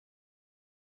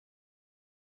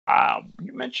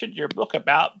You mentioned your book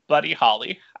about Buddy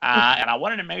Holly, and I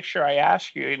wanted to make sure I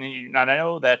ask you. And I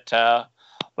know that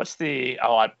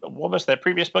what was the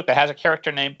previous book that has a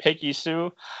character named Peggy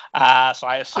Sue? So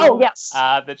I assume yes.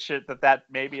 that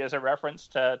maybe is a reference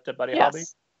to Buddy Holly.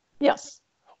 Yes.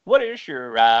 What is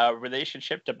your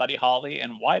relationship to Buddy Holly,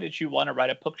 and why did you want to write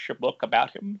a picture book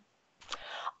about him?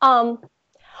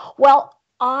 Well,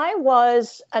 I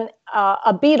was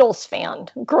a Beatles fan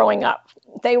growing up.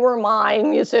 They were my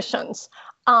musicians.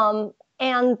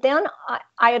 And then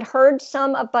I had heard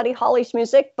some of Buddy Holly's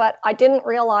music, but I didn't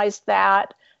realize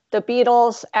that the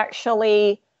Beatles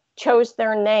actually chose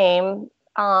their name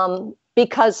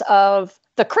because of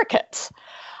the Crickets.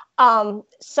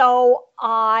 So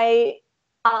I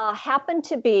happened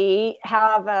to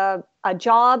have a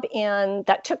job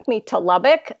that took me to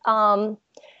Lubbock,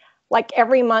 like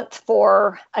every month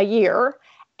for a year.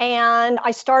 And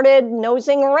I started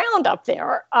nosing around up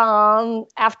there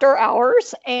after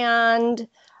hours and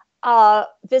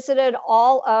visited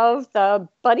all of the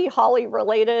Buddy Holly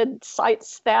related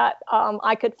sites that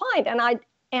I could find.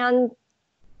 And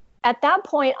at that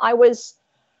point I was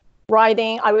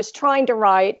trying to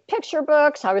write picture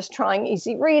books. I was trying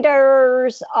easy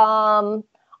readers.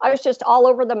 I was just all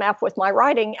over the map with my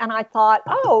writing. And I thought,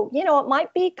 it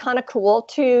might be kind of cool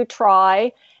to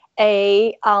try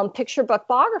a picture book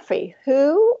biography.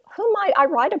 Who might I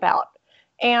write about?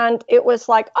 And it was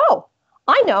like,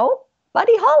 I know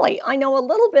Buddy Holly. I know a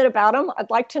little bit about him. I'd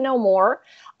like to know more.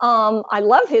 I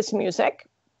love his music.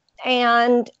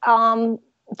 And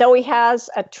though he has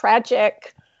a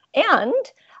tragic end,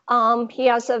 he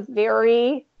has a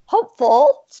very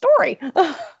hopeful story.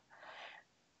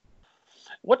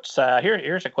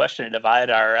 Here's a question to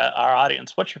divide our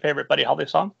audience. What's your favorite Buddy Holly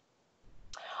song?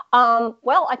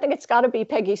 Well, I think it's got to be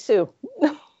Peggy Sue.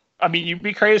 I mean, you'd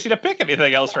be crazy to pick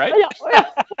anything else, right? Yeah.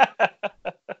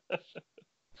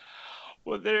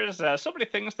 Well, there's so many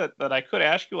things that I could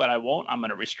ask you, and I won't. I'm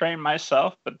going to restrain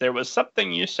myself. But there was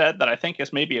something you said that I think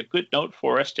is maybe a good note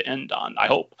for us to end on, I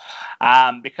hope.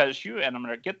 Because and I'm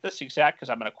going to get this exact because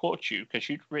I'm going to quote you, because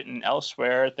you'd written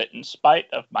elsewhere that in spite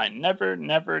of my never,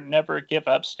 never, never give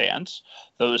up stance,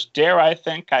 those dare I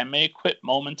think I may quit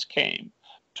moments came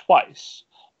twice.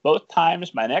 Both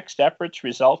times, my next efforts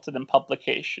resulted in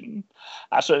publication.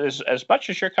 So as much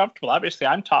as you're comfortable, obviously,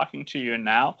 I'm talking to you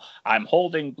now. I'm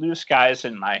holding Blue Skies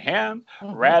in my hand.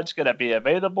 Mm-hmm. Rad's going to be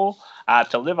available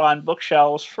to live on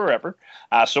bookshelves forever.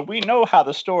 So we know how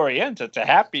the story ends. It's a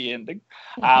happy ending.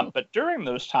 Mm-hmm. But during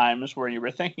those times where you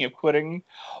were thinking of quitting,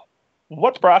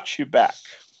 what brought you back?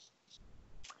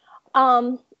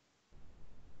 I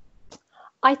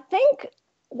think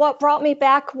what brought me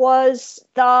back was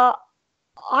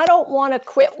I don't want to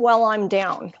quit while I'm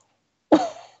down.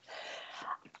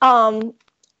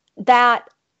 That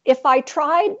if I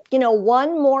tried,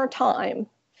 one more time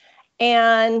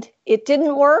and it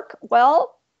didn't work,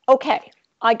 well, okay.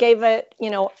 I gave it,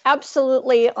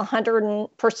 absolutely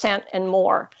 100% and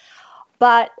more.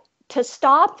 But to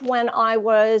stop when I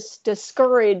was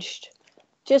discouraged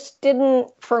just didn't,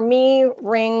 for me,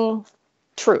 ring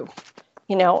true.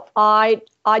 I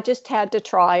just had to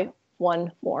try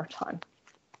one more time.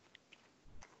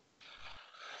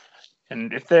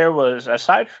 And if there was,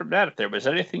 aside from that, if there was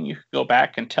anything you could go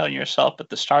back and tell yourself at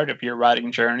the start of your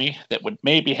writing journey that would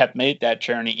maybe have made that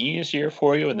journey easier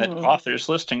for you and that authors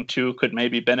listening to could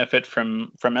maybe benefit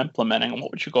from implementing, what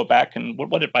would you go back and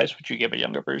what advice would you give a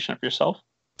younger version of yourself?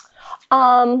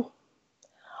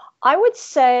 I would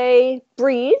say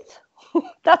breathe.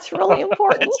 That's really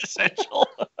important. It's essential.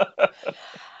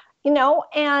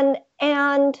 And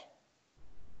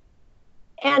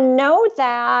know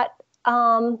that,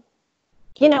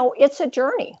 it's a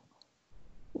journey.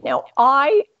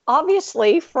 I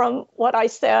obviously, from what I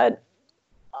said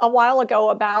a while ago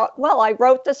about, I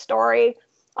wrote the story,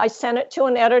 I sent it to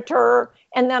an editor,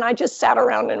 and then I just sat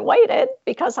around and waited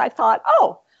because I thought,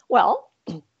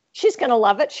 she's going to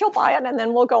love it. She'll buy it, and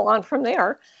then we'll go on from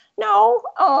there. No,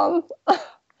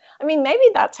 maybe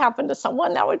that's happened to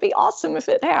someone. That would be awesome if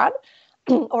it had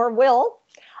or will.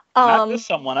 Not to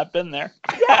someone. I've been there.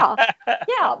 Yeah,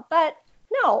 but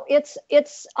no, it's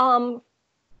not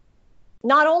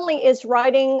only is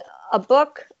writing a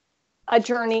book a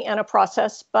journey and a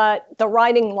process, but the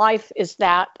writing life is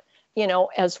that,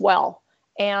 as well.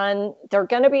 And there are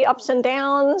going to be ups and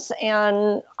downs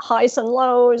and highs and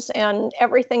lows and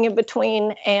everything in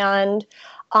between. And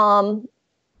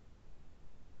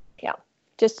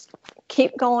just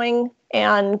keep going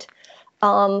and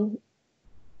I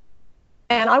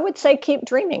would say keep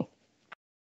dreaming.